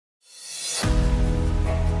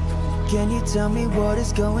Can you tell me what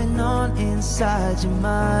is going on inside your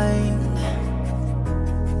mind?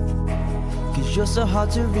 Cause you're so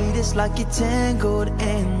hard to read, it's like you're tangled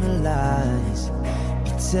in the lies.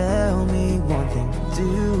 You tell me one thing,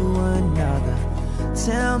 do another.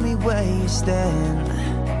 Tell me where you stand.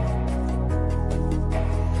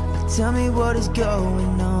 Tell me what is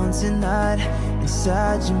going on tonight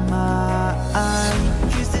inside your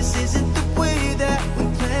mind. Cause this isn't the way that we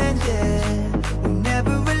planned it. We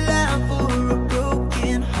never allowed for a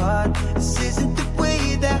broken heart. This isn't the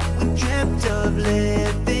way that we dreamt of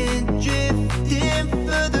living, drifting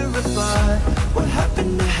further apart. What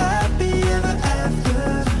happened to happy ever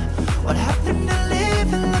after? What happened to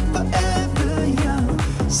living like forever young?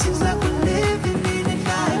 Seems like we're living in a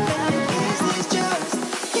nightmare.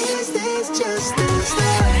 Is this just the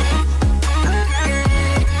start?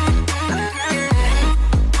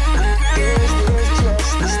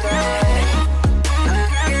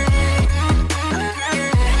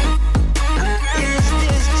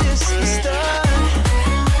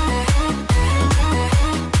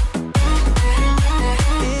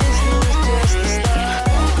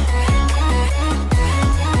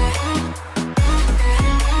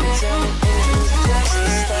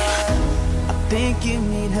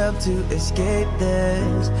 To escape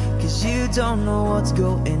this, cause you don't know what's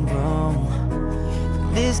going wrong.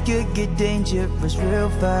 This could get dangerous real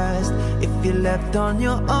fast if you're left on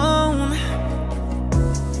your own.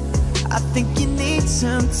 I think you need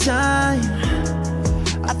some time,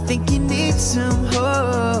 I think you need some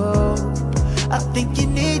hope. I think you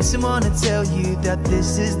need someone to tell you that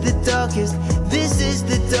this is the darkest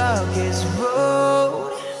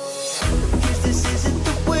road. Cause this isn't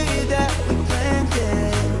the way that we planned it.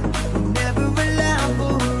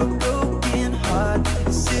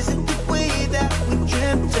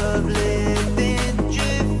 Of living,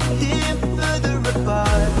 drifting further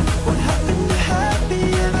apart. What happened to happy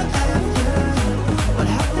ever after? What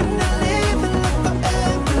happened to living like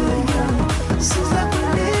forever young? Seems like we're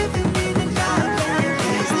living in a nightmare.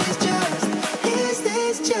 Is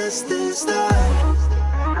this just the start?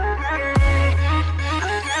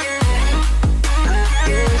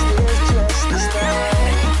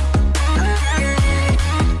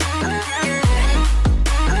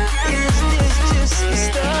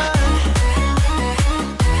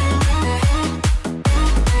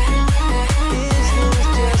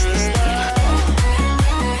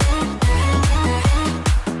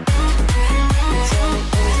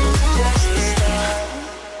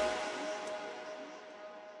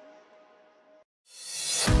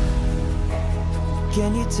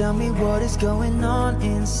 Can you tell me what is going on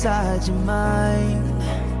inside your mind?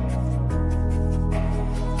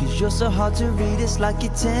 Cause you're so hard to read, it's like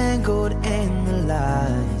you're tangled in the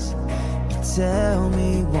lies. You tell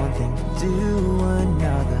me one thing, do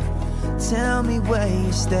another. Tell me where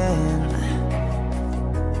you stand.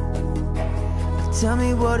 Tell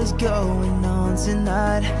me what is going on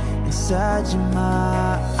tonight inside your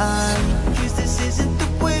mind. Cause this isn't the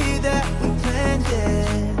way that we planned it.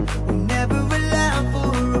 We never allowed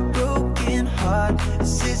for a broken heart.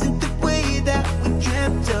 This isn't the way that we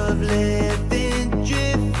dreamt of living,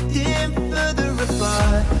 drifting further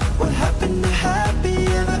apart. What happened to happy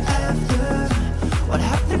ever after? What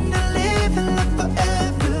happened to living like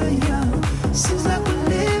forever young? Seems like we're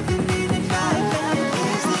living in a nightmare.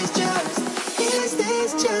 Is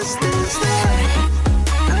this just the start?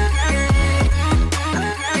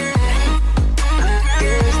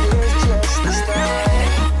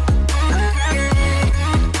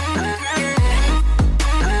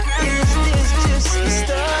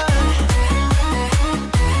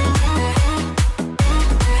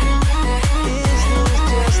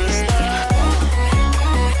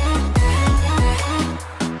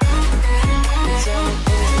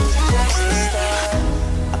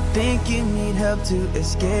 To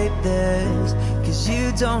escape this, cause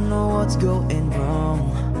you don't know what's going wrong.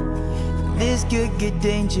 This could get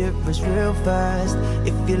dangerous real fast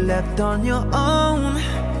if you're left on your own.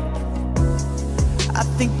 I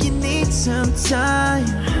think you need some time,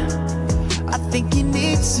 I think you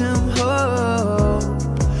need some hope.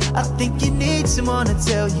 I think you need someone to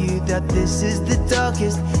tell you that this is the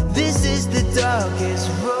darkest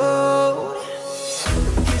road.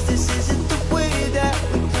 Cause this isn't the way that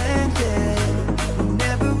we planned it.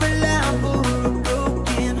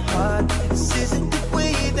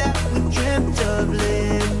 Of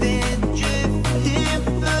living, drifting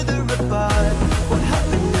further apart. What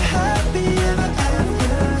happened to happy ever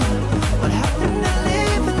after? What happened to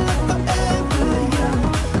living like forever young?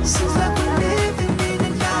 Seems like we're living in a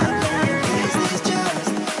nightmare.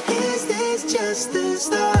 Is this just the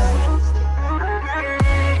start?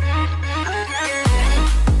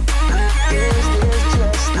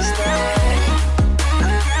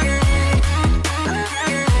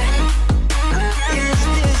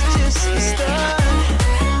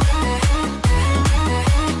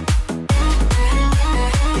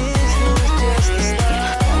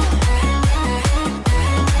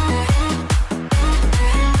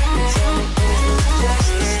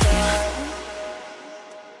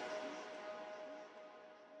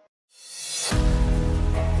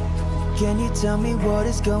 Can you tell me what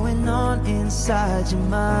is going on inside your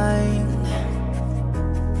mind?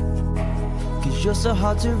 Cause you're so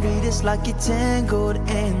hard to read, it's like you're tangled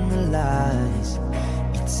in the lies.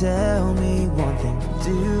 You tell me one thing,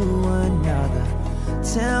 do another.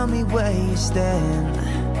 Tell me where you stand.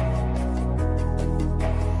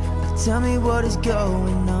 Tell me what is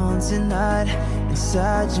going on tonight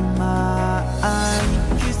inside your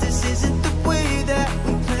mind. Cause this isn't the way that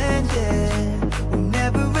we planned it. We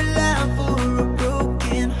never allowed for a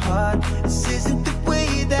broken heart. This isn't the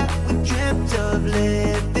way that we dreamt of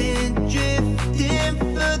living,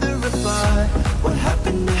 drifting further apart. What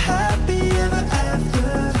happened to happy ever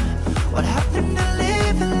after? What happened to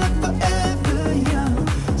living like forever young?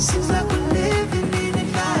 Seems like we're living in a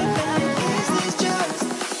nightmare. Is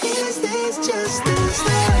this just the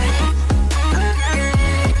start?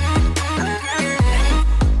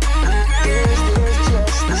 Is this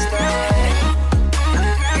just the start? Is this just the start?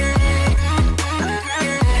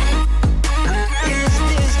 Is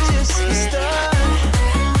this just the start?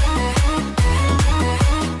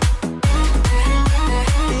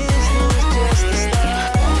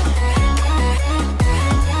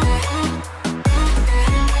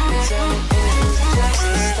 Tell me, is this just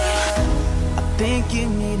the start? I think you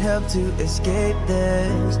need help to escape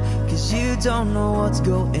this, cause you don't know what's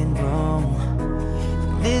going wrong.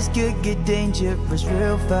 This could get dangerous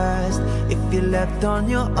real fast if you're left on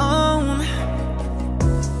your own.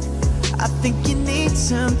 I think you need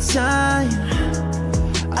some time,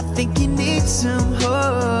 I think you need some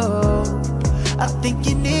hope. I think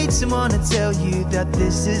you need someone to tell you that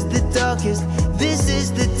this is the darkest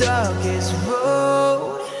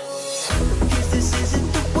road. Cause this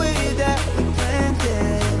isn't the way that we planned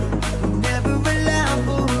it. We never allowed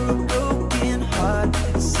for a broken heart.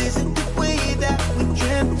 This isn't the way that we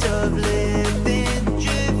dreamt of living,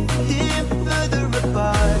 drifting further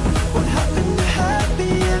apart. What happened to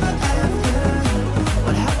happy ever after?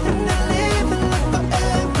 What happened to living like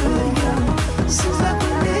forever young? Seems like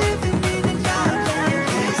we're living in a nightmare.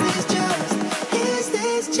 Is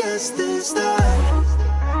this just the start?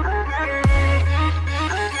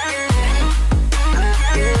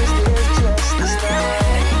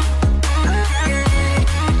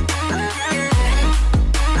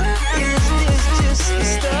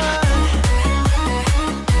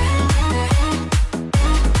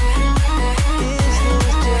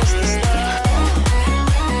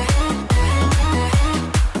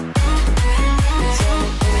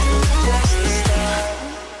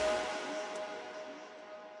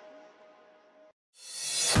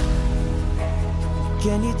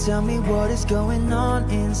 Can you tell me what is going on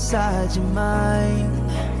inside your mind?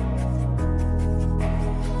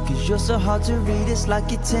 Cause you're so hard to read, it's like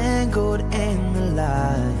you're tangled in the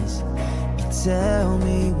lies. You tell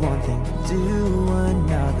me one thing, do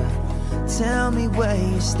another. Tell me where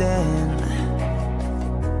you stand.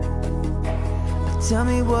 Tell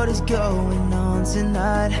me what is going on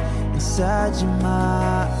tonight inside your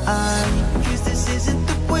mind. Cause this isn't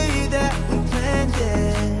the way that we planned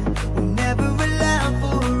it. We never allowed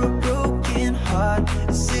for a broken heart.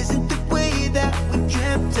 This isn't the way that we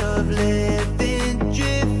dreamt of living,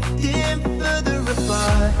 drifting further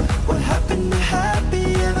apart. What happened to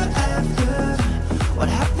happy ever after? What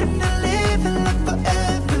happened to living like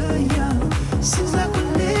forever young? Seems like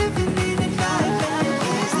we're living in a nightmare.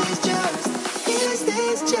 Is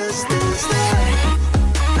this just the start?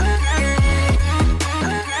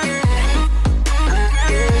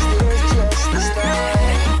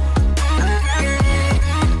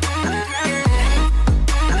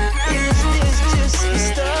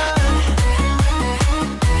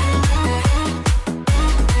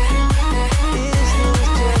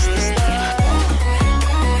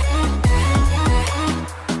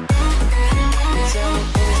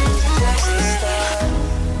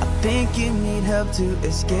 To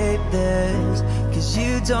escape this, cause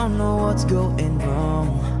you don't know what's going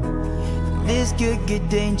wrong. This could get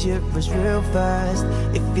dangerous real fast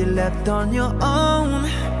if you're left on your own.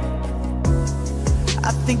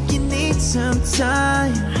 I think you need some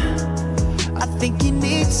time, I think you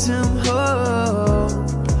need some hope.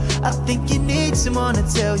 I think you need someone to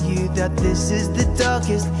tell you that this is the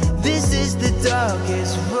darkest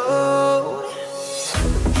road.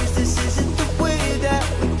 Cause this isn't the way that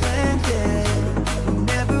we planned it.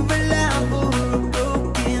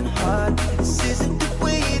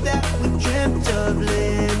 Of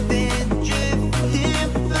living, drifting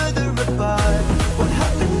further apart. What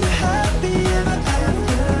happened to happy ever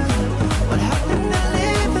after? What happened to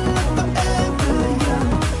living like forever young?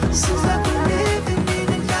 Seems like we're living in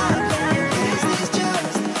a nightmare.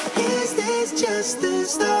 Is this just the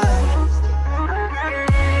start?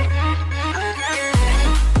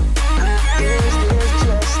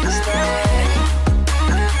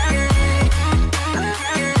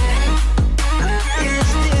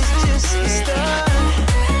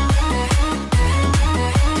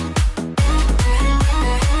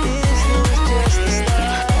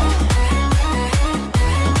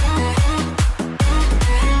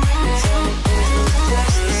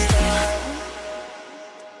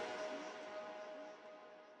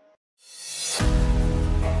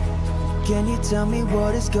 Can you tell me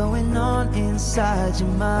what is going on inside your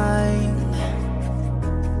mind?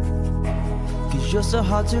 Cause you're so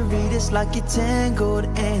hard to read, it's like you're tangled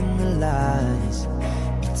in the lies.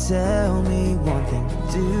 You tell me one thing,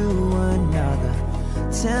 do another.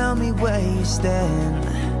 Tell me where you stand.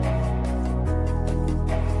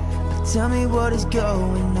 Tell me what is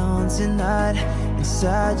going on tonight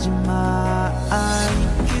inside your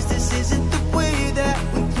mind. Cause this isn't the way that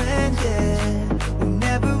we planned it. We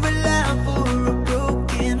never allow for a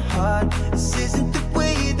broken heart. This isn't the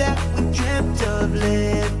way that we dreamt of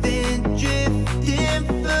living, drifting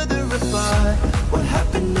further apart. What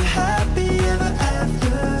happened to happy ever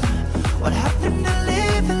after? What happened to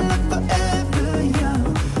living like forever young?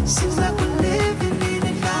 Seems like we're living in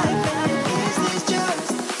a nightmare. Is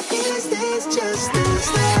this just the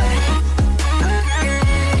start?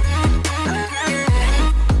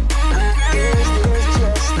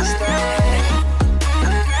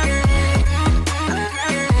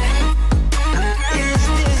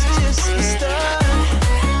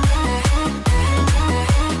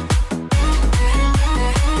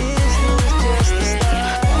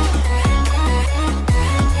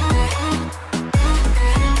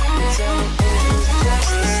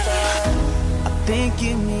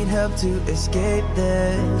 To escape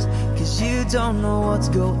this, cause you don't know what's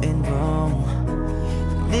going wrong.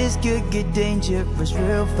 This could get dangerous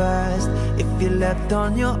real fast if you're left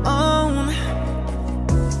on your own.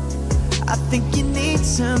 I think you need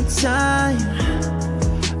some time,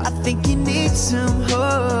 I think you need some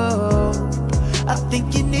hope. I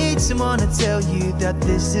think you need someone to tell you that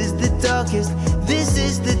this is the darkest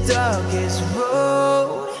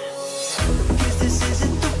road. Cause this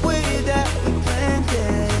isn't the way that we planned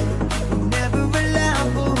it.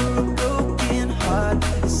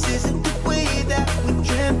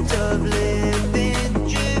 Of living,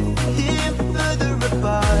 drifting further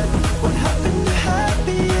apart. What happened to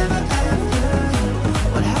happy ever after?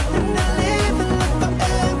 What happened to living like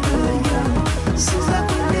forever young? Seems like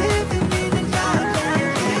we're living in a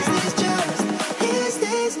nightmare. Is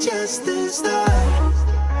this just the start?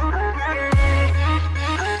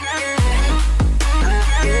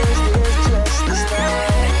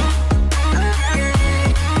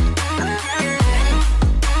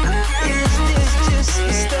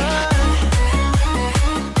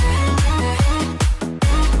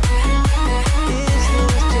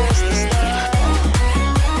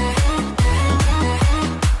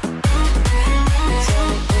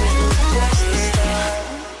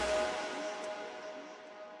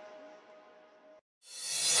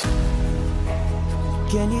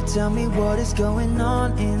 Can you tell me what is going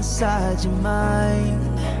on inside your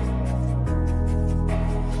mind?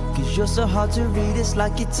 Cause you're so hard to read, it's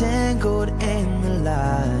like you're tangled in the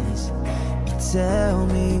lies. You tell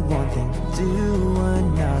me one thing, do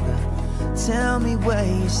another. Tell me where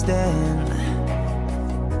you stand.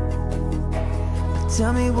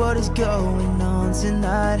 Tell me what is going on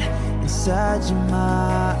tonight inside your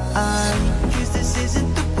mind. Cause this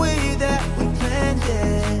isn't the way that we planned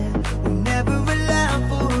it. We never allowed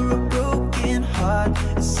for a broken heart.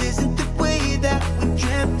 This isn't the way that we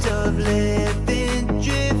dreamt of living,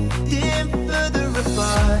 drifting further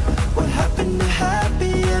apart. What happened to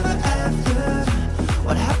happy ever after?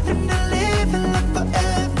 What happened to living like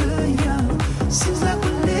forever young? Seems like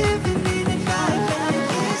we're living in a nightmare.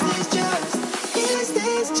 Is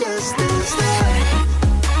this just the start?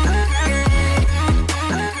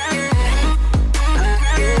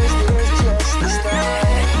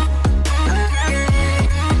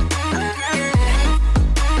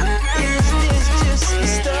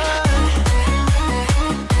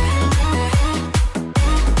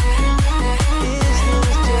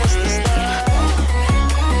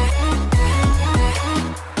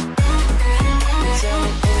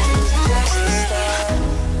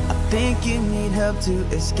 To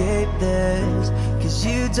escape this, cause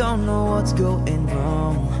you don't know what's going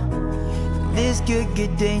wrong. This could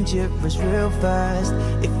get dangerous real fast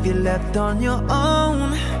if you're left on your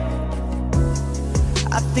own.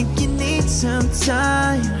 I think you need some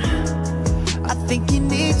time, I think you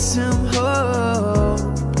need some hope.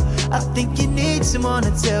 I think you need someone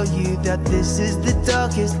to tell you that this is the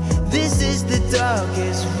darkest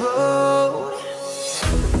road.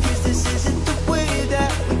 Cause this isn't the way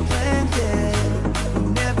that we planned it.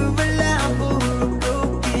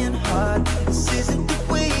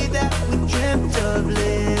 Of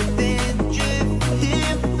living,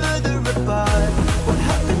 drifting further apart. What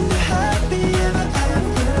happened to happy ever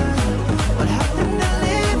after? What happened to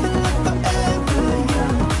living like forever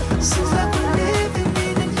young? Seems like we're living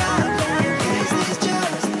in a nightmare.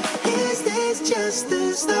 Is this just the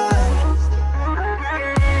start?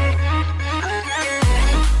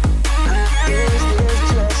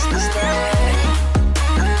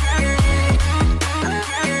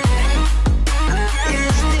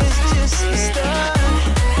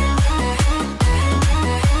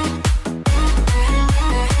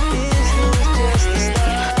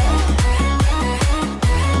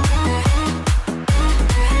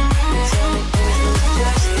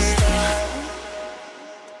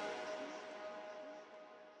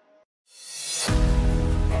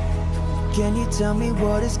 Can you tell me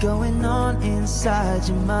what is going on inside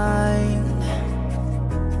your mind?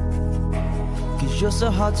 Cause you're so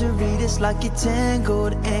hard to read, it's like you're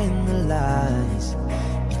tangled in the lies.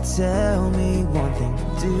 You tell me one thing,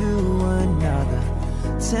 do another.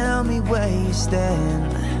 Tell me where you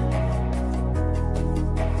stand.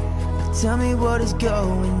 Tell me what is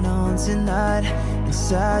going on tonight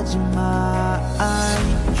inside your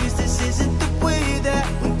mind. Cause this isn't the way that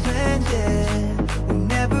we planned it. We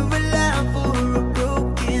never allowed for a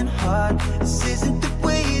broken heart. This isn't the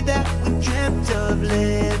way that we dreamt of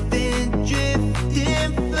living,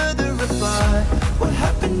 drifting further apart. What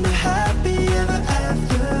happened to happy ever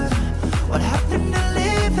after? What happened to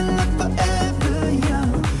living like forever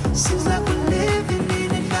young? Seems like we're living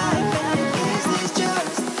in a nightmare.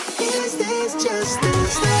 Is this just the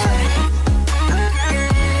start?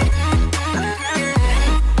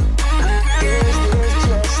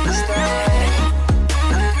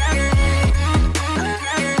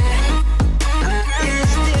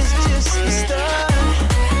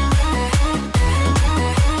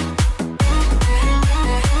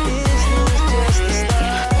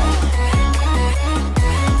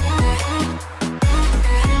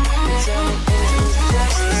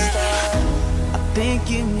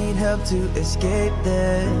 To escape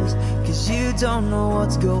this, cause you don't know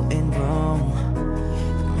what's going wrong.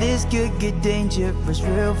 This could get dangerous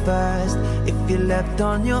real fast if you're left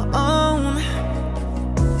on your own.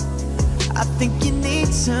 I think you need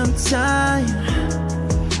some time,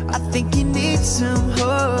 I think you need some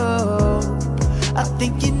hope. I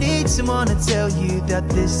think you need someone to tell you that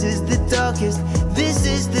this is the darkest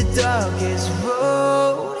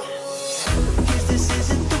road. Cause this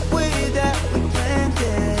isn't the way that we planned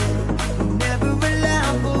it.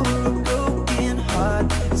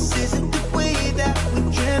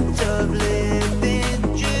 Of living,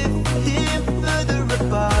 drifting further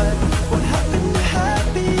apart. What happened to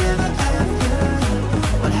happy ever after?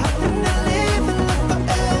 What happened to living like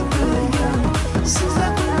forever young? Seems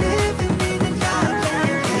like we're living in a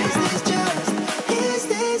nightmare. Is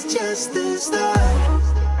this just the start?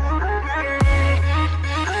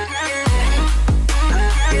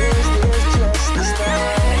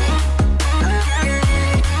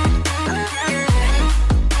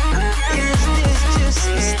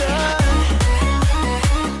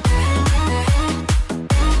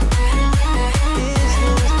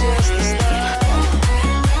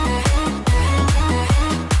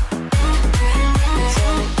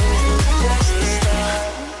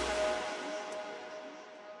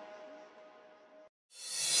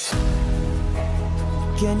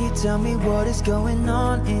 Can you tell me what is going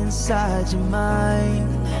on inside your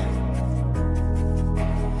mind?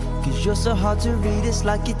 Cause you're so hard to read, it's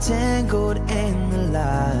like you're tangled in the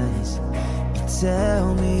lies. You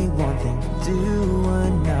tell me one thing, do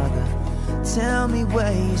another. Tell me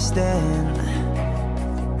where you stand.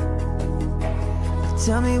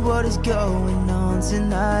 Tell me what is going on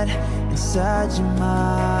tonight inside your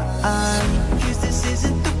mind. Cause this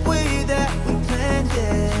isn't the way that we planned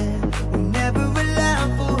it. We never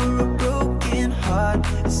allowed for a broken heart.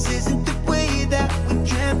 This isn't the way that we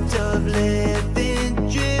dreamt of living,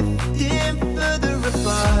 drifting further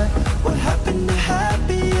apart. What happened to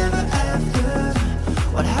happy ever after?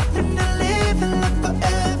 What happened to living like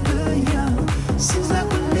forever young? Seems like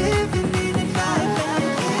we're living in a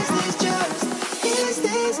nightmare. Is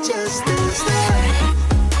this just the start?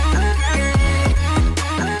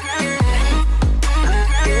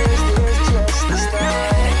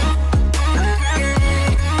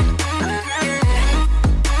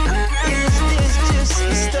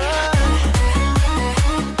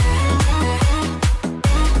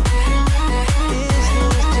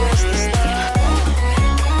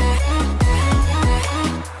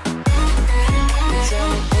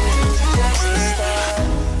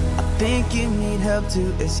 To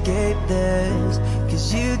escape this,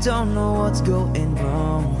 cause you don't know what's going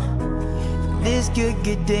wrong. This could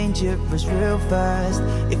get dangerous real fast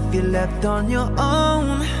if you're left on your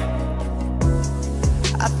own.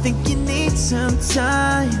 I think you need some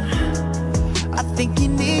time, I think you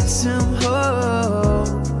need some hope.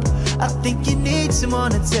 I think you need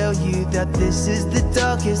someone to tell you that this is the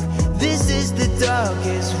darkest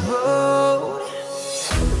road.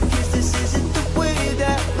 Cause this isn't the way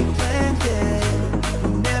that we planned it.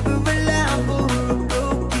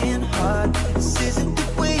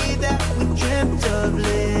 Of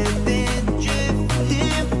living,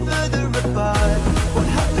 drifting further apart. What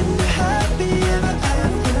happened to happy ever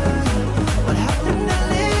after? What happened to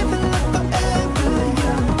living like forever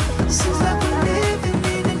young? Seems like we're living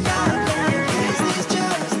in a nightmare.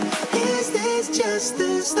 Is this just the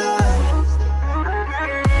start?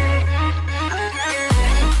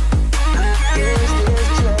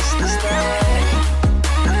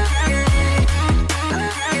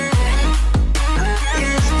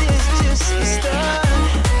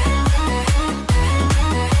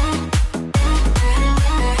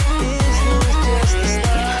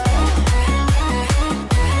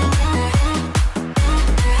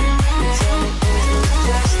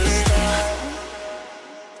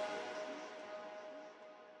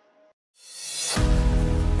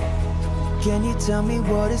 Can you tell me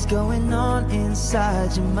what is going on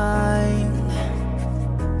inside your mind?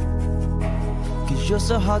 Cause you're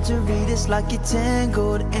so hard to read, it's like you're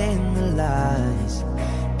tangled in the lies.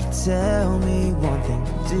 You tell me one thing,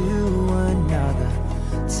 do another.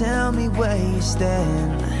 Tell me where you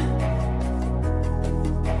stand.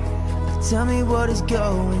 Tell me what is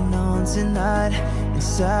going on tonight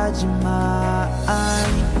inside your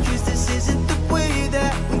mind. Cause this isn't the way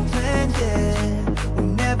that we planned it. We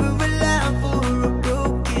never allowed for a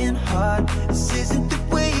broken heart. This isn't the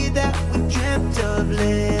way that we dreamt of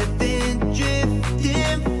living,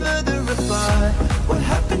 drifting further apart. What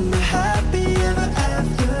happened to happy ever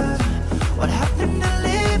after? What happened to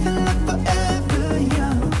living like forever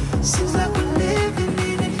young? Seems like we're living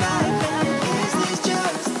in a nightmare.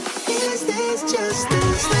 Is this just the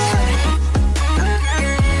start?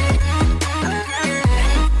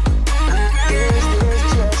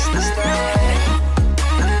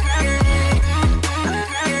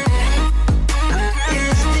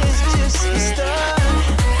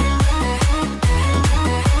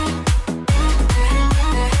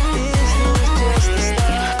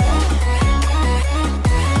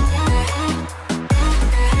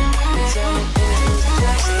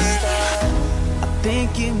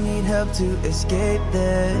 To escape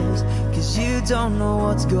this, cause you don't know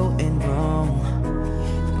what's going wrong.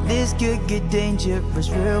 This could get dangerous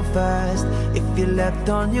real fast if you're left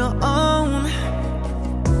on your own.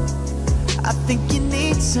 I think you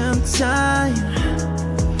need some time,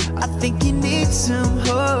 I think you need some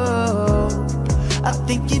hope. I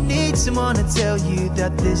think you need someone to tell you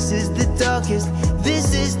that this is the darkest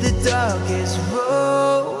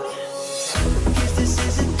road. Cause this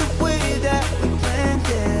isn't the way that we planned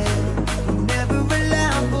it.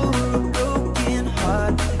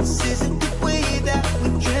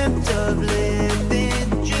 Of living,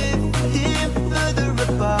 drifting further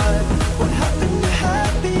apart. What happened to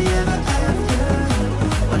happy ever after?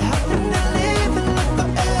 What happened to living like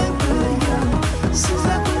forever young? Seems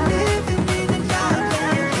like we're living in a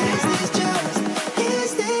nightmare. Is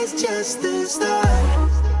this just the start?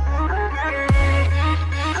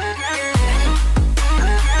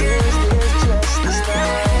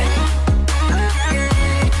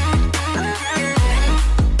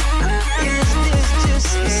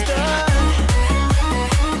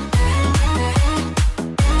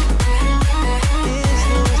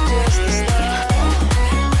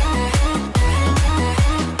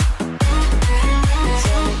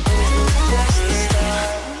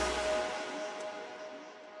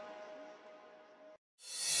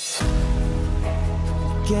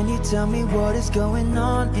 Can you tell me what is going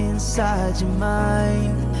on inside your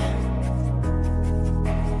mind?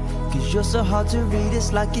 Cause you're so hard to read,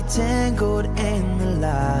 it's like you're tangled in the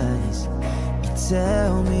lies. You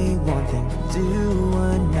tell me one thing, do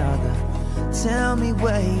another. Tell me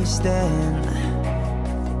where you stand.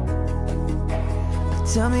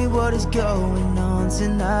 Tell me what is going on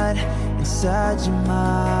tonight inside your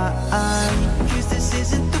mind. Cause this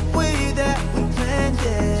isn't the way that we planned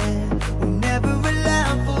it. We never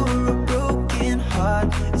allowed for a broken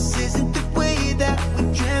heart. This isn't the way that we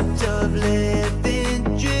dreamt of living,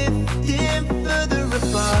 drifting further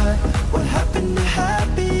apart. What happened to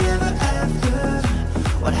happy ever after?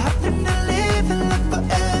 What happened to living like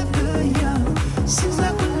forever young? Seems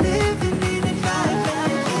like we're living in a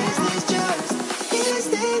nightmare. Is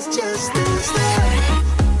this just the start?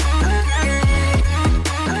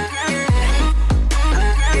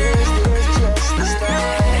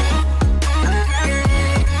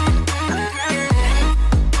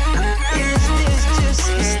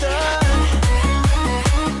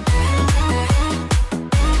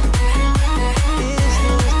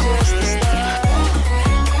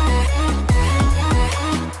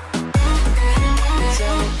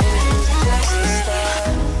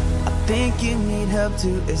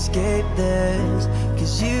 To escape this,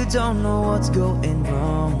 cause you don't know what's going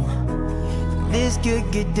wrong. This could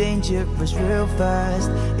get dangerous real fast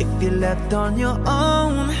if you're left on your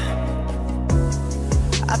own.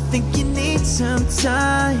 I think you need some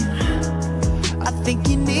time, I think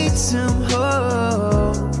you need some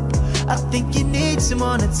hope. I think you need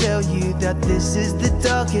someone to tell you that this is the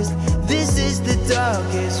darkest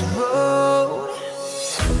road.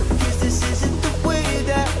 Cause this isn't the way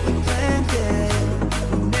that we planned it.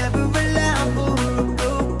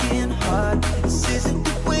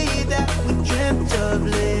 Of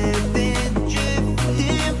living,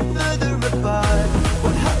 drifting further apart.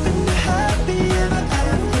 What happened to happy ever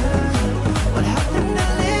after? What happened to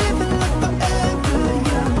living like forever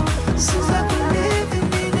young? Seems like we're living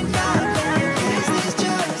in a nightmare.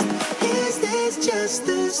 Is this just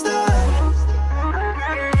the start?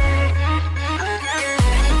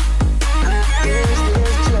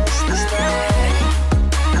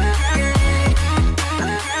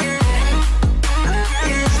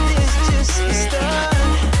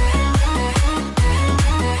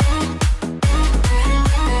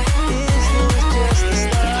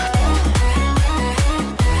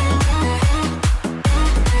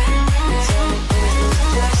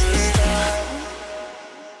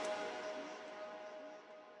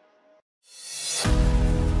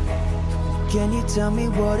 Can you tell me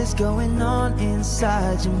what is going on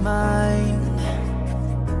inside your mind?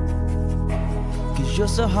 Cause you're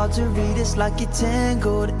so hard to read, it's like you're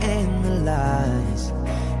tangled in the lies.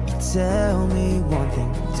 You tell me one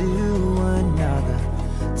thing, do another.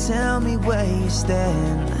 Tell me where you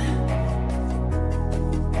stand.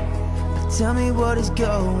 Tell me what is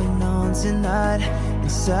going on tonight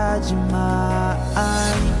inside your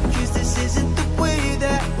mind. Cause this isn't the way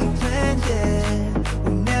that we planned it.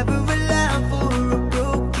 We never allowed for a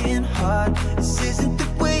broken heart. This isn't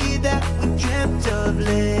the way that we dreamt of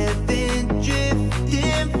living,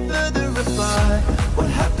 drifting further apart. What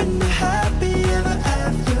happened to happy ever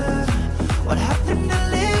after? What happened to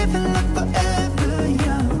living like forever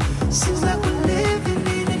young? Seems like we're living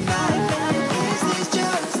in a nightmare.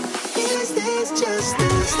 Is this just the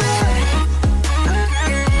start?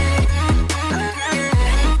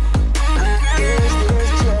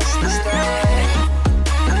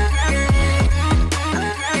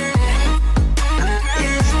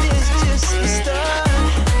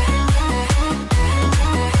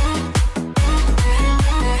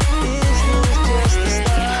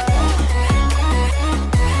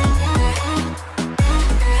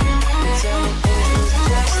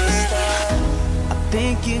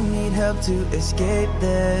 To escape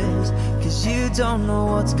this, cause you don't know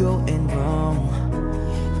what's going wrong.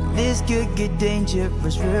 This could get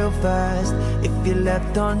dangerous real fast if you're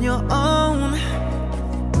left on your own.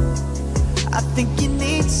 I think you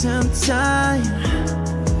need some time,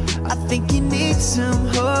 I think you need some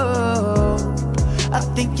hope. I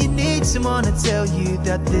think you need someone to tell you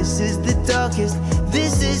that this is the darkest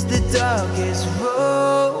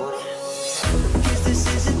road. Cause this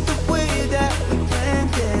isn't the way that we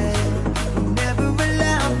planned it.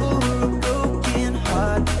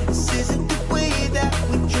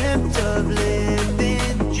 Of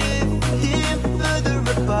living, drifting further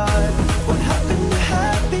apart. What happened to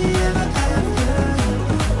happy ever after?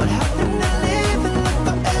 What happened to living like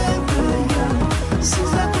forever young?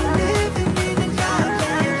 Seems like we're living in a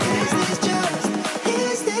nightmare.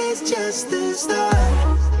 Is this just the start?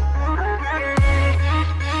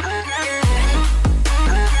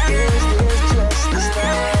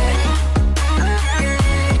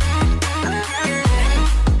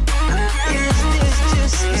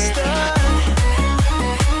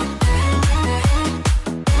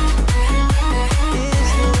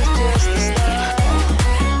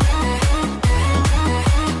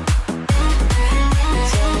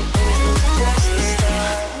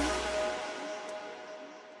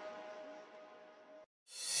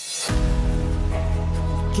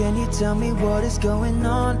 Can you tell me what is going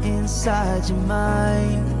on inside your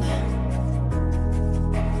mind?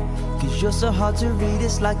 Cause you're so hard to read,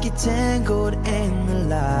 it's like you're tangled in the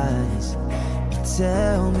lies. You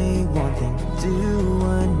tell me one thing, do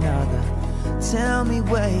another. Tell me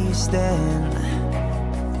where you stand.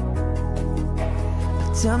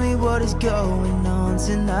 Tell me what is going on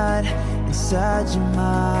tonight inside your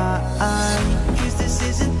mind. Cause this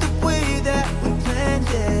isn't the way that we planned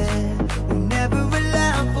it. We never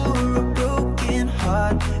allowed for a broken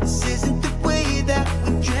heart. This isn't the way that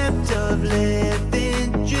we dreamt of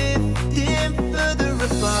living, drifting further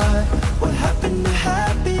apart. What happened to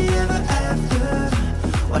happy ever after?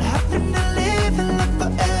 What happened to living like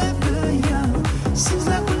forever young? Seems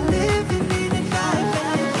like we're living in a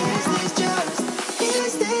nightmare.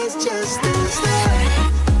 Is this just the start?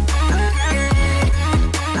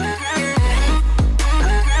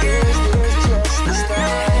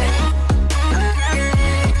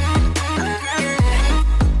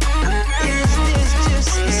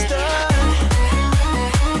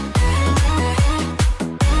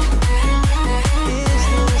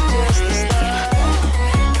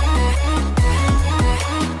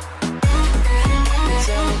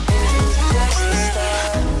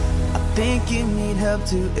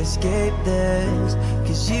 To escape this,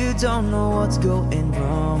 cause you don't know what's going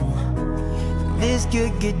wrong. This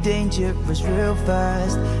could get dangerous real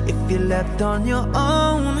fast if you're left on your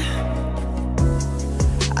own.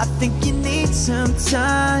 I think you need some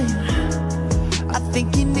time, I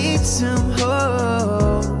think you need some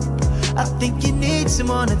hope. I think you need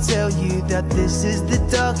someone to tell you that this is the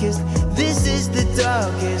darkest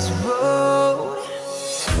road.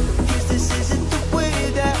 Cause this isn't the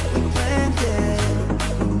way that we planned it.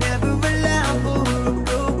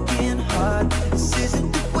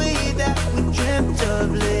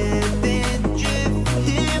 Of living,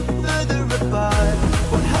 drifting further apart.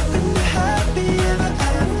 What happened to happy ever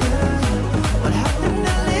after? What happened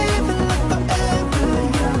to living like forever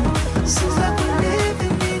young? Seems like we're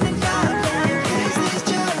living in a nightmare.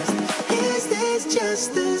 Is this just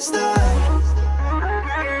the start?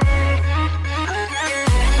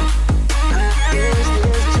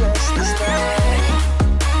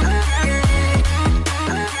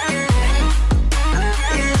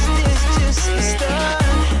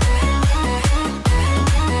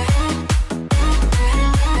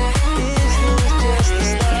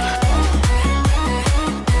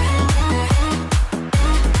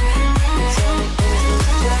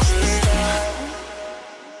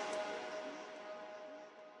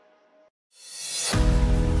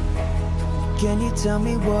 Can you tell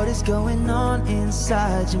me what is going on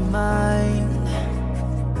inside your mind?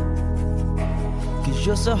 Cause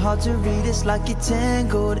you're so hard to read, it's like you're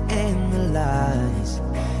tangled in the lies.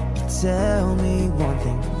 You tell me one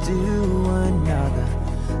thing, do another.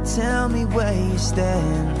 Tell me where you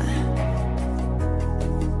stand.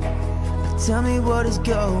 Tell me what is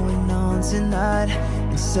going on tonight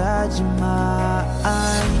inside your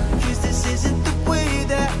mind. Cause this isn't the way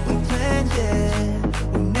that we planned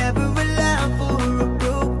it. We never allowed for a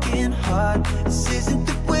broken heart. This isn't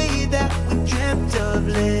the way that we dreamt of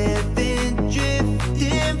living,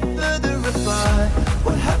 drifting further apart.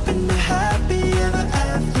 What happened to happy ever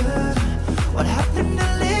after? What happened to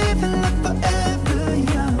living like forever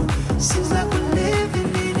young? Seems like we're living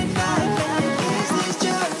in a nightmare.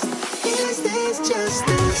 Is this just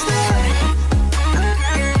the start?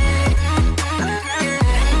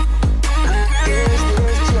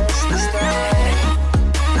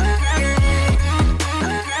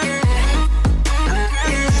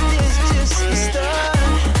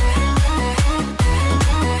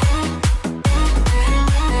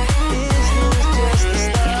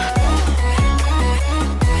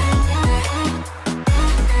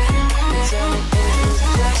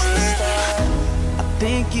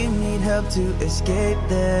 To escape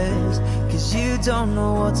this, cause you don't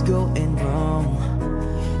know what's going wrong.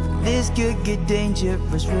 This could get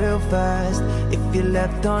dangerous real fast if you're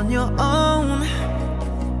left on your own.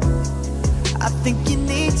 I think you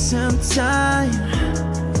need some time,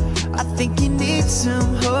 I think you need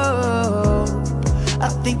some hope. I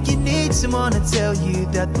think you need someone to tell you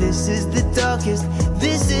that this is the darkest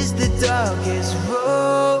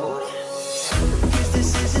road. Cause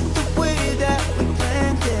this isn't the way that we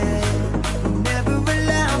planned it.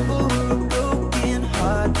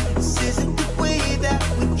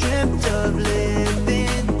 Of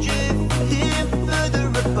living, drifting further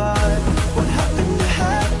apart. What happened to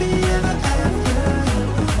happy ever after?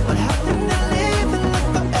 What happened to living like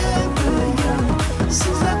forever young?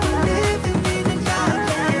 Seems like we're living in a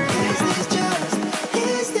nightmare.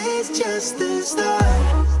 Is this just the start?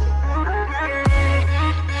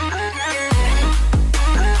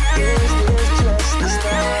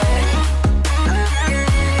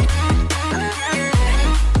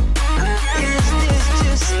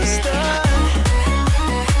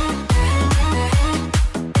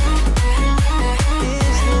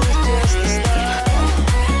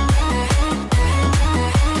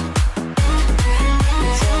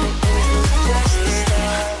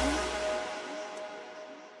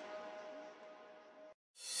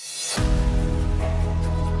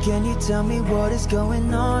 Can you tell me what is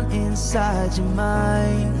going on inside your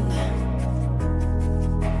mind?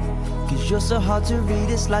 Cause you're so hard to read,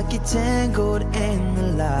 it's like you're tangled in the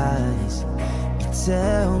lies. You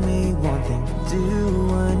tell me one thing, do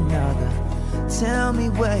another. Tell me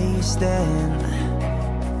where you stand.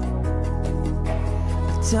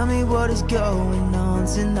 Tell me what is going on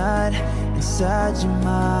tonight inside your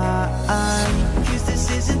mind. Cause this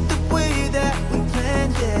isn't the way that we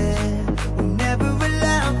planned it. We never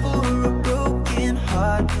allowed for a broken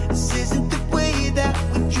heart. This isn't the way that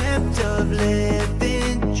we dreamt of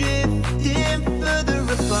living, drifting further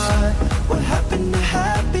apart. What happened to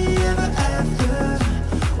happy ever after?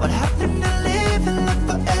 What happened to living like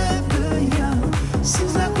forever young?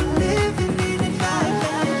 Seems like we're living in a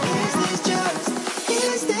nightmare.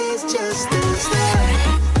 Is this just the start?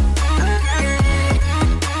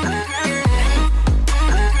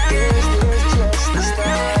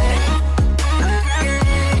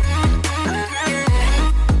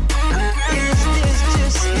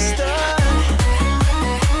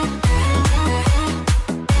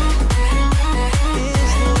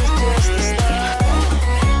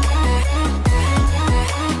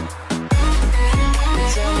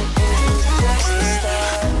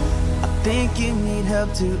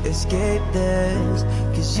 To escape this,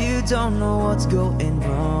 cause you don't know what's going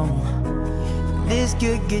wrong. This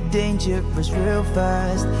could get dangerous real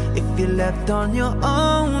fast if you're left on your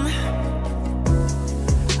own.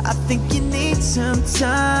 I think you need some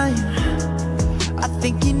time, I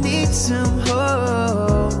think you need some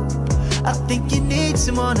hope. I think you need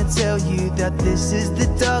someone to tell you that this is the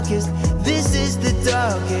darkest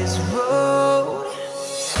road.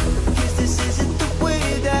 Cause this isn't the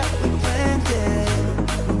way that we planned it.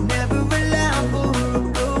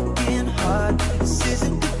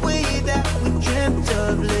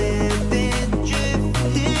 Of living,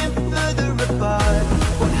 drifting further apart.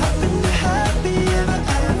 What happened to happy ever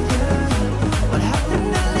after? What happened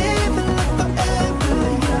to living like forever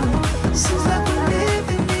young? Seems like we're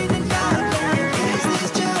living in a nightmare.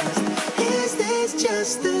 Is this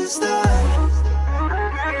just the start?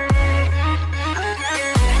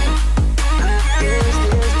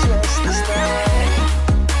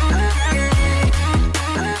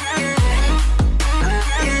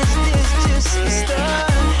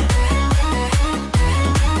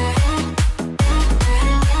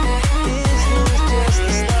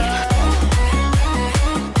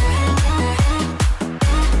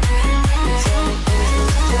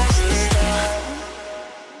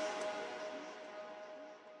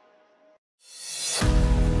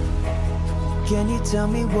 Can you tell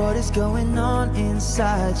me what is going on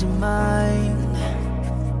inside your mind?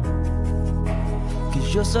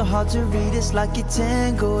 Cause you're so hard to read, it's like you're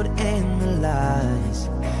tangled in the lies.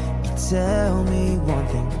 You tell me one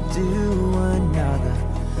thing, do another.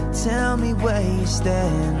 Tell me where you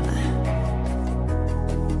stand.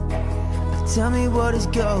 Tell me what is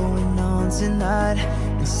going on tonight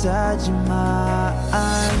inside your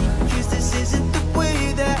mind. Cause this isn't the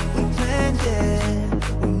way that we planned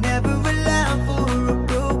it. We never allowed for a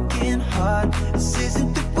broken heart. This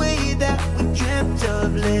isn't the way that we dreamt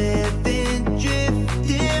of living,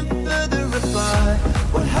 drifting further apart.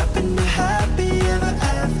 What happened to happy ever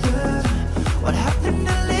after? What happened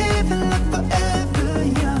to living like forever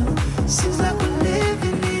young? Seems like we're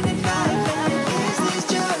living in a nightmare. Is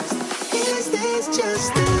this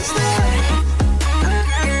just a start?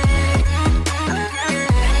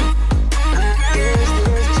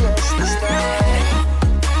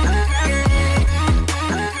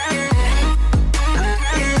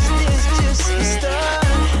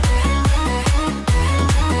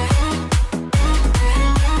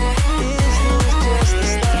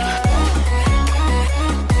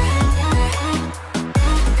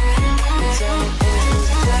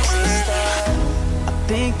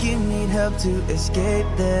 To escape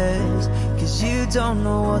this, cause you don't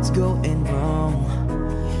know what's going wrong.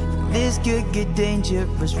 This could get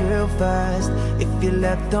dangerous real fast if you're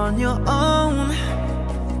left on your own.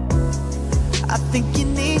 I think you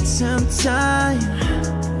need some time,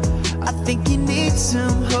 I think you need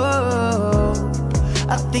some hope.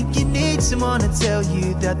 I think you need someone to tell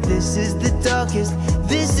you that this is the darkest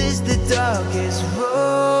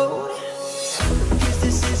road. Cause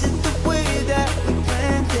this isn't the way that we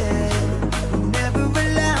planned it.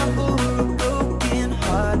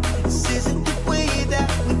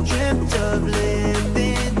 Of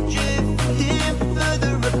living, drifting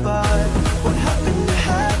further apart. What happened to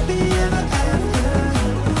happy ever after?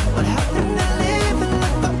 What happened to living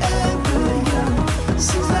like forever young?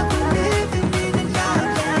 Seems like we're living in a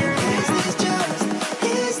nightmare.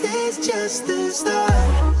 Is this just the start?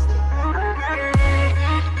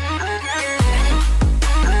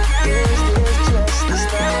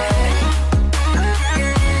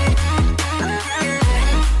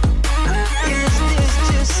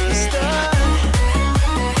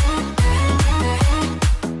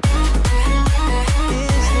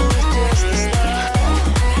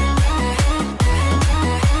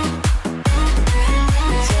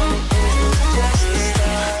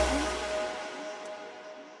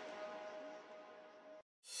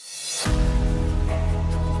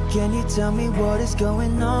 Can you tell me what is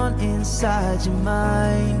going on inside your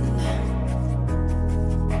mind?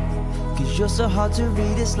 Cause you're so hard to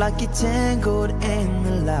read, it's like you're tangled in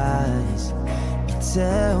the lies. You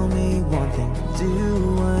tell me one thing,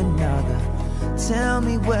 do another. Tell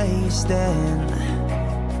me where you stand.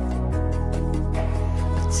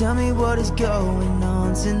 Tell me what is going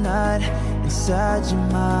on tonight inside your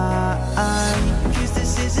mind. Cause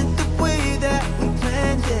this isn't the way that we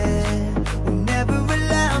planned it. We never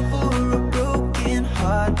allowed for a broken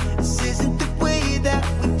heart. This isn't the way that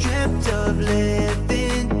we dreamt of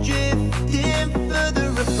living, drifting further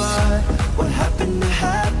apart. What happened to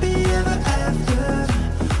happy ever after?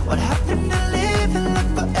 What happened to living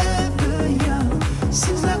like forever young?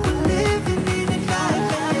 Seems like we're living in a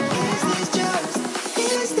nightmare.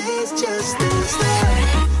 Is this just the start?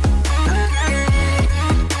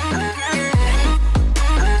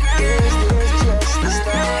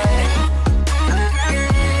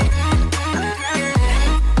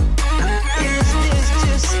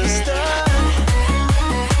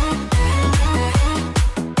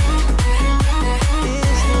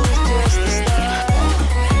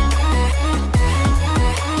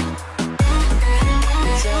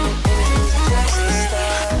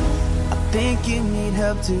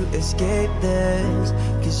 To escape this,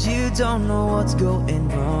 cause you don't know what's going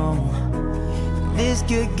wrong. This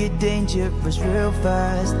could get dangerous real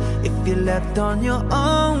fast if you're left on your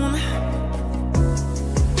own.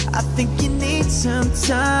 I think you need some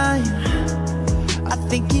time, I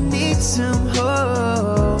think you need some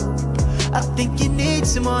hope. I think you need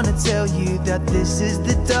someone to tell you that this is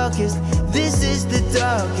the darkest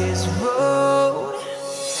road.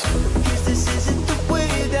 Cause this isn't the way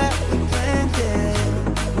that we planned it.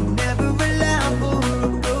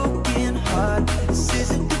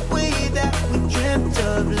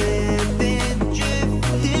 Of living,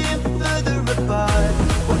 drifting further apart.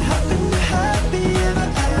 What happened to happy ever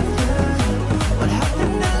after? What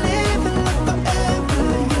happened to living like forever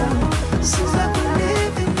young? Seems like we're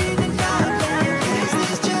living in a nightmare.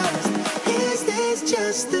 Is this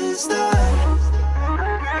just the start?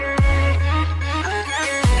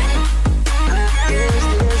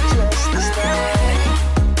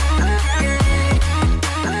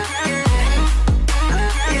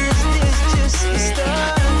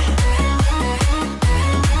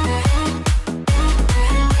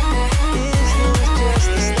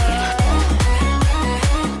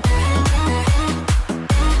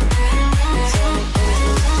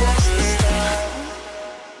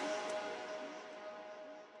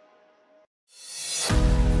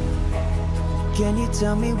 Can you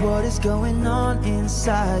tell me what is going on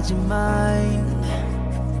inside your mind?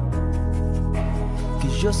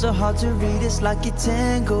 Cause you're so hard to read, it's like you're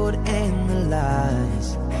tangled in the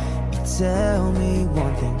lies. You tell me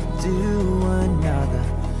one thing, do another.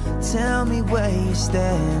 Tell me where you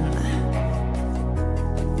stand.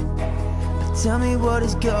 Tell me what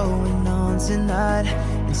is going on tonight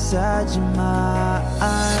inside your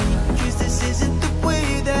mind. Cause this isn't the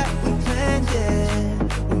way that we planned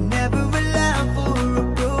it. We never allow for a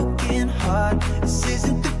broken heart. This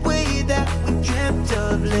isn't the way that we dreamt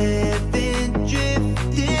of living,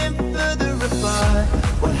 drifting further apart.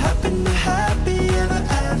 What happened to happy ever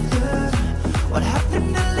after? What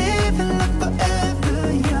happened to living like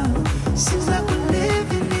forever young? Seems like we're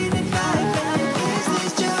living in a nightmare.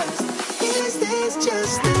 Is this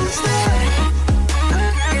just the start?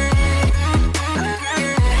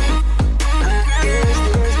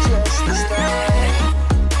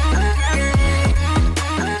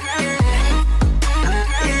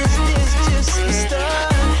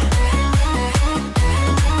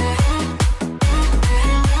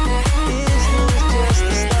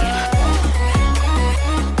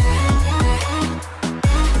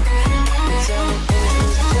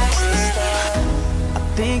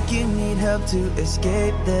 To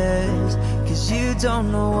escape this, cause you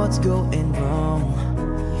don't know what's going wrong.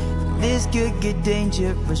 This could get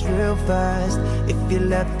dangerous real fast if you're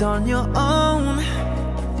left on your own.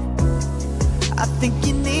 I think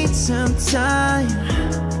you need some time,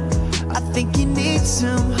 I think you need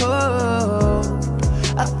some hope.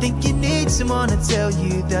 I think you need someone to tell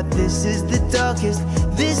you that this is the darkest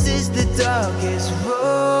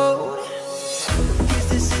road. Cause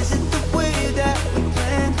this isn't the way that we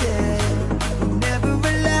planned it.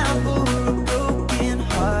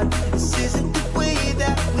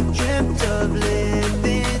 Of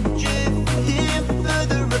living, drifting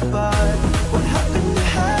further apart. What happened to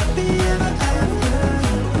happy ever after?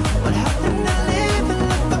 What happened to living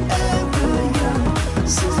like forever young?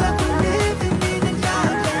 Seems like we're living in a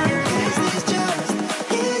nightmare.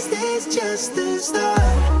 Is this just the start?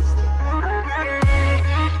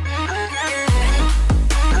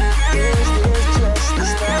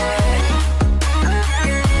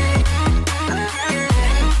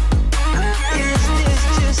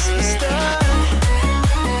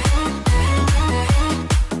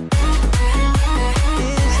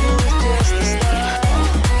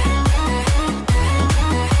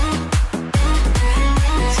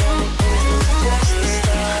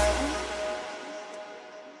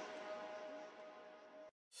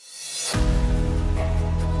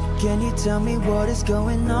 Can you tell me what is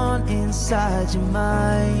going on inside your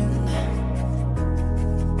mind?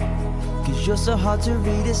 Cause you're so hard to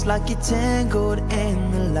read, it's like you're tangled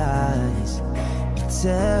in the lies. You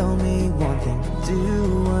tell me one thing,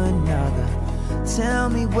 do another. Tell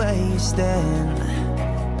me where you stand.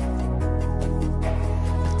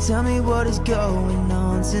 Tell me what is going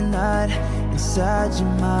on tonight inside your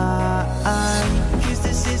mind. Cause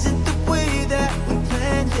this isn't the way that we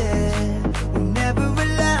planned it. We never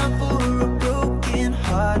allowed for a broken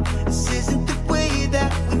heart. This isn't the way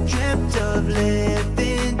that we dreamt of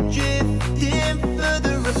living, drifting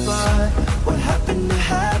further apart. What happened to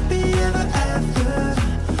happy ever after?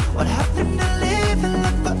 What happened to living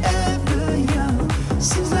like forever young?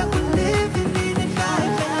 Seems like we're living in a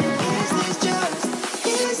nightmare.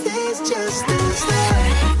 Is this just the start?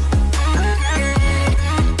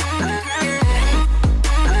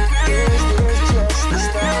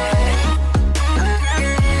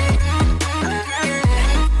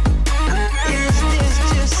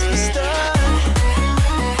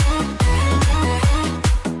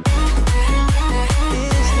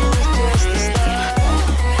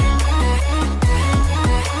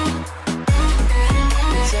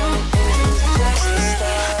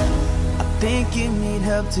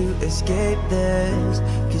 To escape this,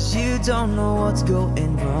 cause you don't know what's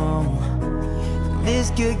going wrong. This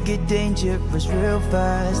could get dangerous real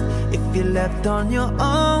fast if you're left on your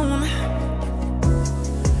own.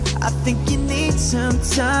 I think you need some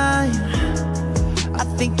time, I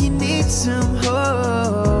think you need some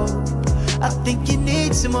hope. I think you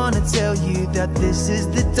need someone to tell you that this is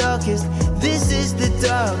the darkest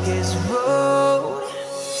road.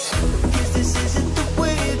 Cause this isn't the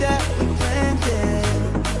way that we planned it.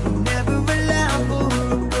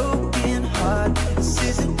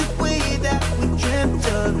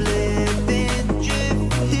 Of living,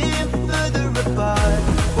 drifting further apart.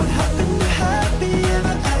 What happened to happy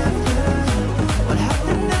ever after? What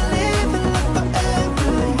happened to living like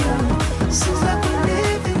forever young? Seems like we're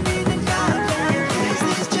living in a nightmare.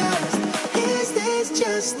 Is this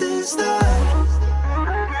just the start?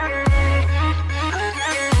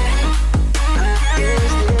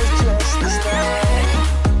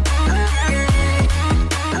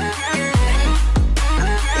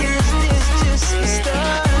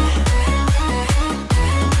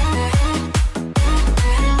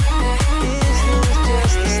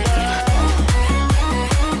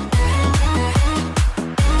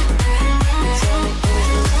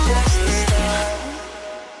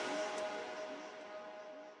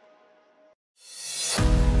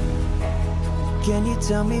 Can you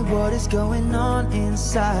tell me what is going on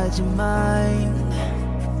inside your mind?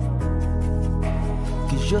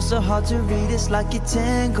 Cause you're so hard to read, it's like you're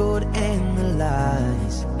tangled in the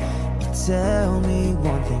lies. You tell me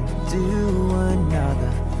one thing, do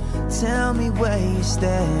another. Tell me where you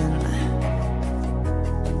stand.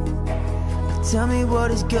 Tell me what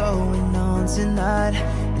is going on tonight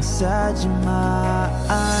inside your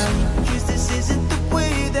mind. Cause this isn't the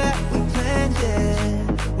way that we planned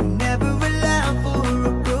it. We never allow for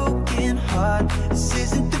a broken heart. This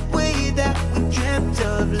isn't the way that we dreamt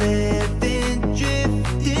of living,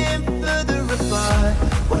 drifting further apart.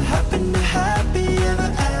 What happened to happy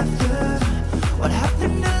ever after? What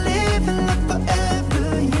happened to living like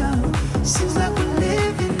forever young? Seems like we're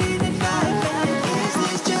living in a nightmare.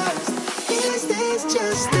 Is this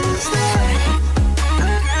just the start?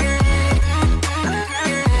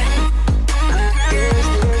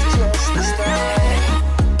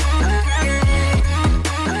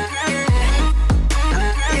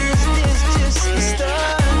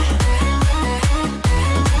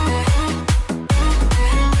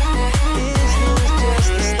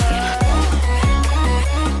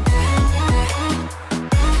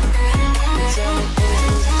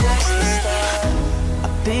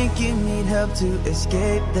 To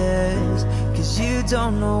escape this, cause you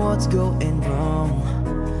don't know what's going wrong.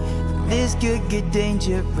 This could get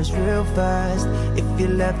dangerous real fast if you're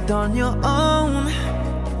left on your own.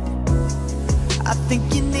 I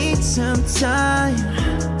think you need some time,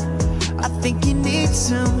 I think you need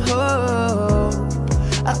some hope.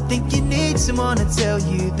 I think you need someone to tell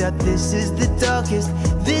you that this is the darkest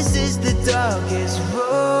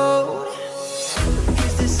road.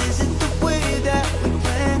 Cause this isn't the way that we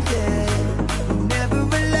planned it.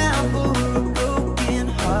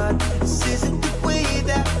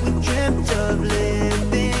 Of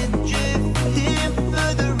living, drifting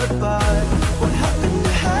further apart. What happened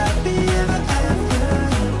to happy ever after?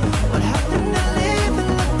 What happened to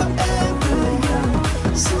living like forever young?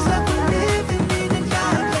 Seems like we're living in a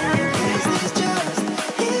nightmare.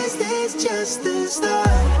 Is this just the start?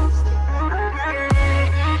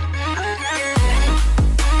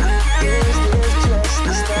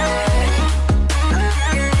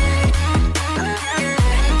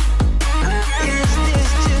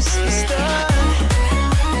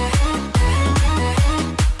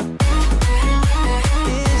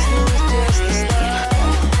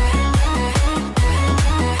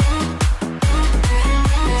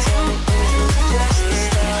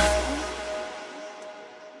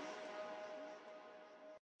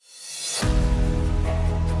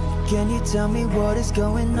 Can you tell me what is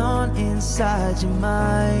going on inside your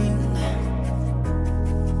mind?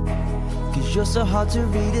 Cause you're so hard to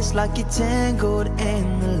read, it's like you're tangled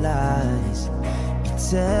in the lies. You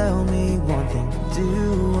tell me one thing,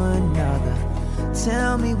 do another.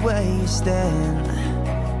 Tell me where you stand.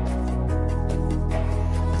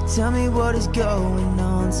 Tell me what is going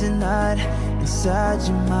on tonight inside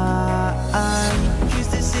your mind. Cause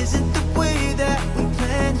this isn't the way that we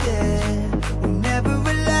planned it. We never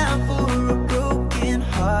allowed for a broken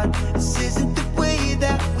heart. This isn't the way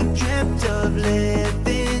that we dreamt of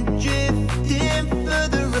living, drifting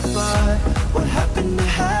further apart. What happened to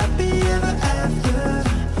happy ever after?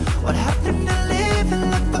 What happened to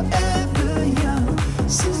living like forever young?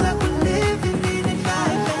 Seems like we're living in a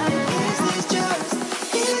nightmare.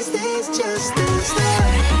 Is this just the start?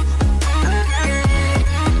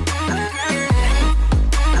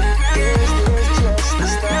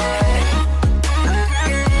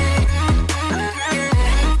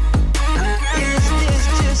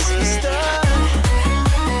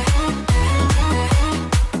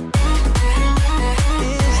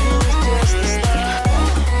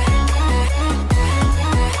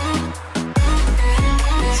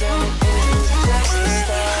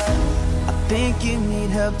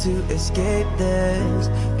 To escape this,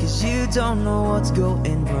 cause you don't know what's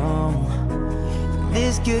going wrong.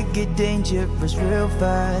 This could get dangerous real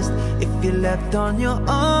fast if you're left on your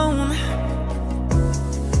own.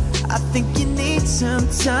 I think you need some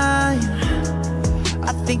time,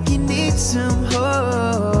 I think you need some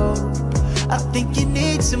hope. I think you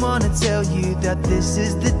need someone to tell you that this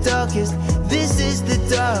is the darkest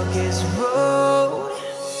road.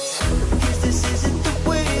 Cause this isn't the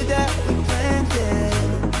way that we planned it.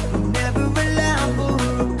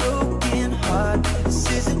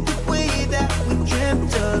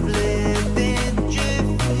 Of living,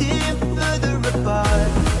 drifting further apart.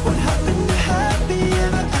 What happened to happy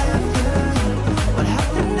ever after? What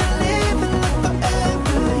happened to living like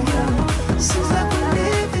forever young? Seems like we're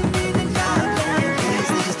living in a nightmare.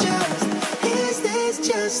 Is this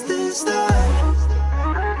just the start?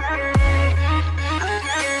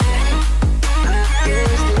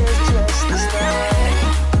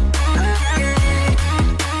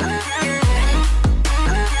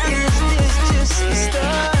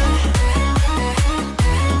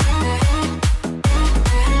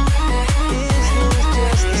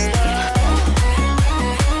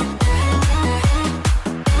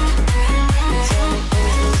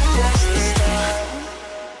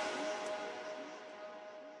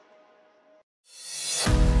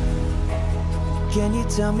 Can you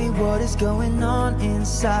tell me what is going on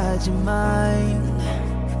inside your mind?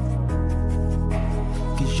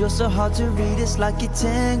 Cause you're so hard to read, it's like you're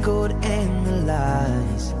tangled in the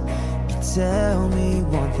lies. You tell me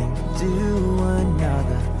one thing, do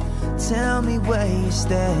another. Tell me where you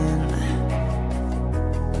stand.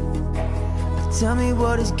 Tell me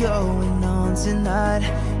what is going on tonight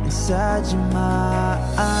inside your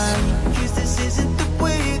mind. Cause this isn't the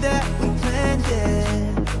way that we planned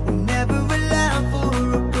it. We never allowed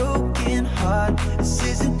for a broken heart. This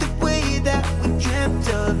isn't the way that we dreamt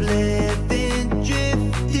of living,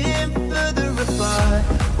 drifting further apart.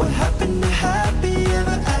 What happened to happy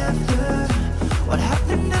ever after? What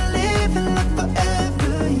happened to living like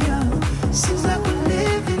forever young? Seems like we're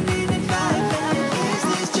living in a nightmare.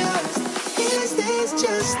 Is this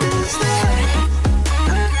just the start?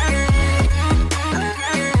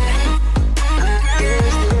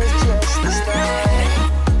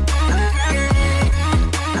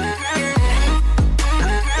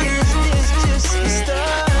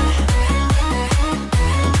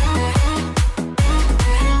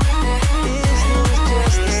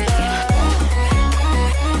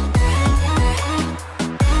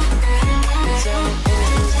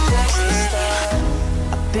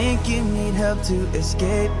 To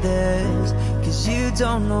escape this, cause you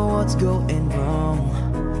don't know what's going wrong.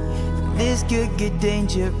 This could get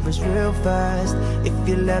dangerous real fast if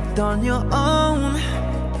you're left on your own.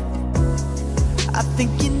 I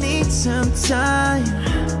think you need some time,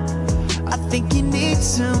 I think you need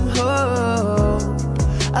some hope.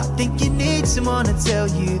 I think you need someone to tell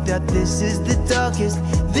you that this is the darkest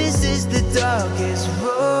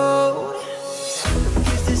road.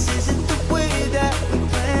 Cause this isn't the way that we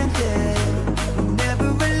planned it.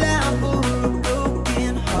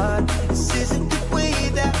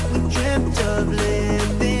 Of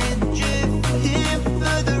living, drifting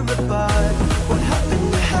further apart. What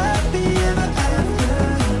happened to happy ever after?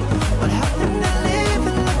 What happened to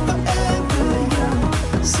living like forever young?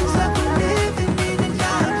 Seems like we're living in a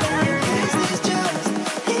nightmare.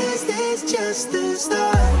 Is this just the start?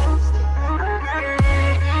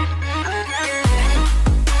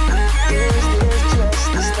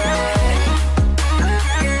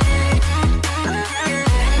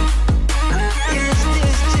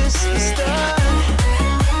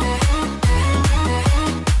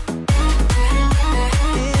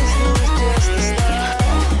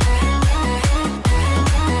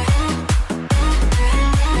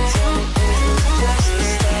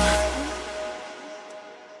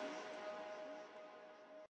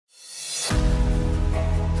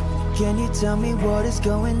 Can you tell me what is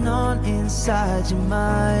going on inside your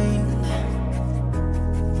mind?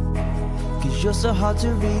 Cause you're so hard to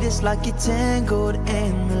read, it's like you're tangled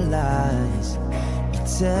in the lies. You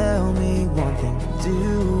tell me one thing,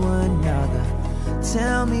 do another.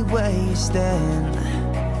 Tell me where you stand.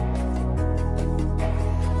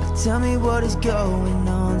 Tell me what is going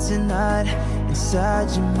on tonight inside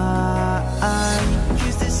your mind.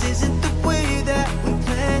 Cause this isn't the way that we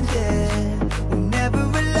planned it. We never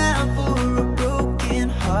allowed for a broken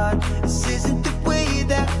heart. This isn't the way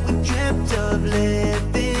that we dreamt of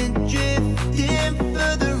living, drifting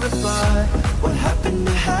further apart. What happened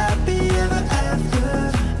to happy ever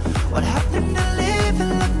after? What happened to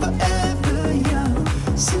living like forever young?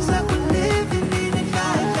 Seems like we're living in a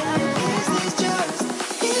nightmare.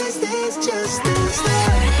 Is this just the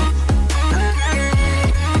start?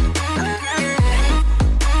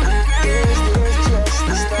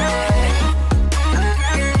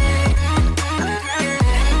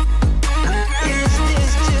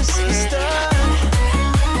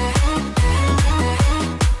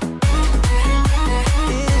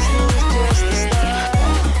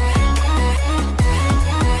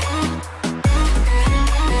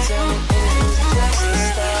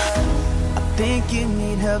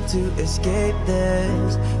 To escape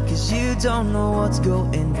this, cause you don't know what's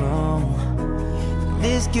going wrong.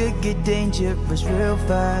 This could get dangerous real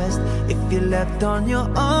fast if you're left on your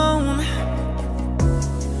own.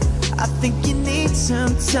 I think you need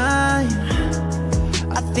some time,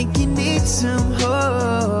 I think you need some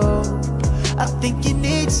hope. I think you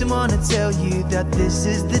need someone to tell you that this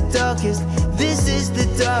is the darkest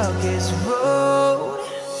road.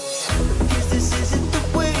 Cause this isn't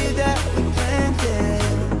the way that we planned it.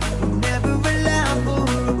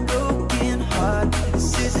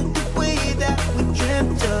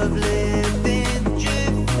 Of living,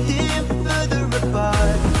 drifting further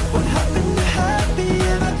apart. What happened to happy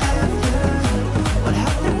ever after? What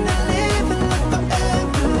happened to living like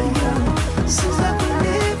forever young? Seems like we're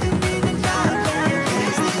living in a nightmare.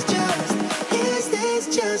 Is this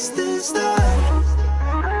just the start?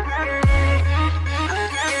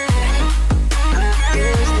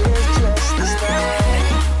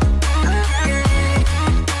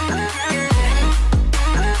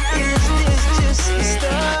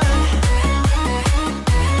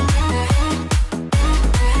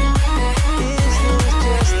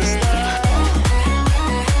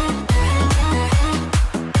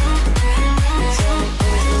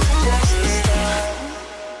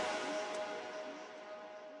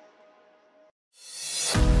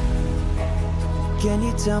 Can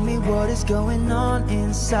you tell me what is going on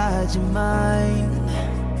inside your mind?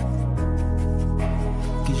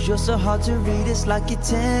 Cause you're so hard to read, it's like you're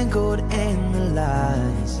tangled in the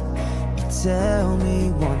lies. You tell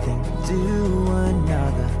me one thing, do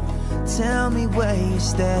another. Tell me where you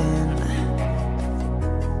stand.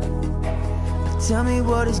 Tell me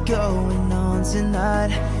what is going on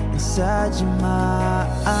tonight inside your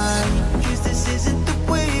mind. Cause this isn't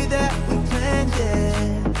the way that we planned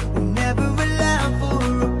it. We never allowed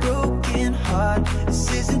for a broken heart.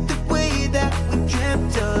 This isn't the way that we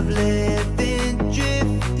dreamt of living,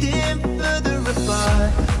 drifting further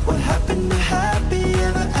apart. What happened to happy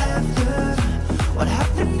ever after? What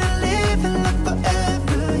happened to living like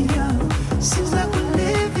forever young? Seems like we're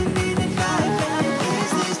living in a nightmare.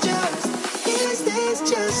 Is this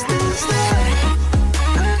just the start?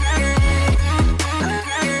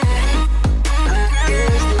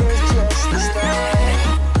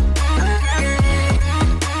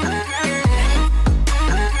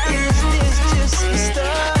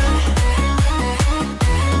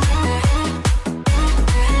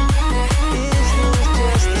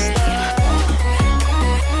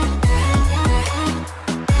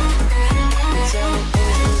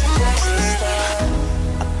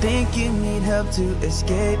 To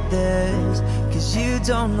escape this, cause you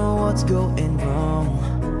don't know what's going wrong.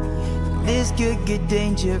 This could get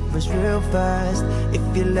dangerous real fast if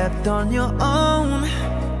you're left on your own.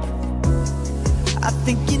 I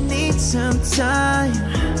think you need some time,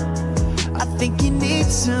 I think you need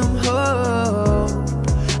some hope.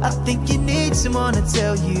 I think you need someone to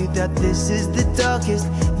tell you that this is the darkest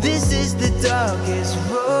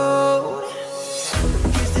road.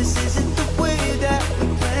 Cause this isn't the way that we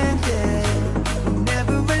planned it.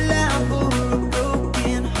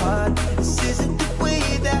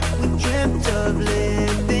 Of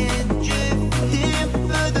living, drifting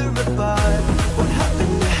further apart. What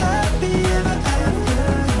happened to happy ever after?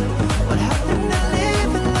 What happened to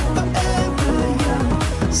living like forever young?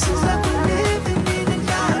 Seems like we're living in a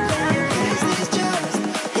nightmare.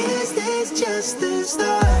 Is this just the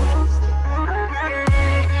start?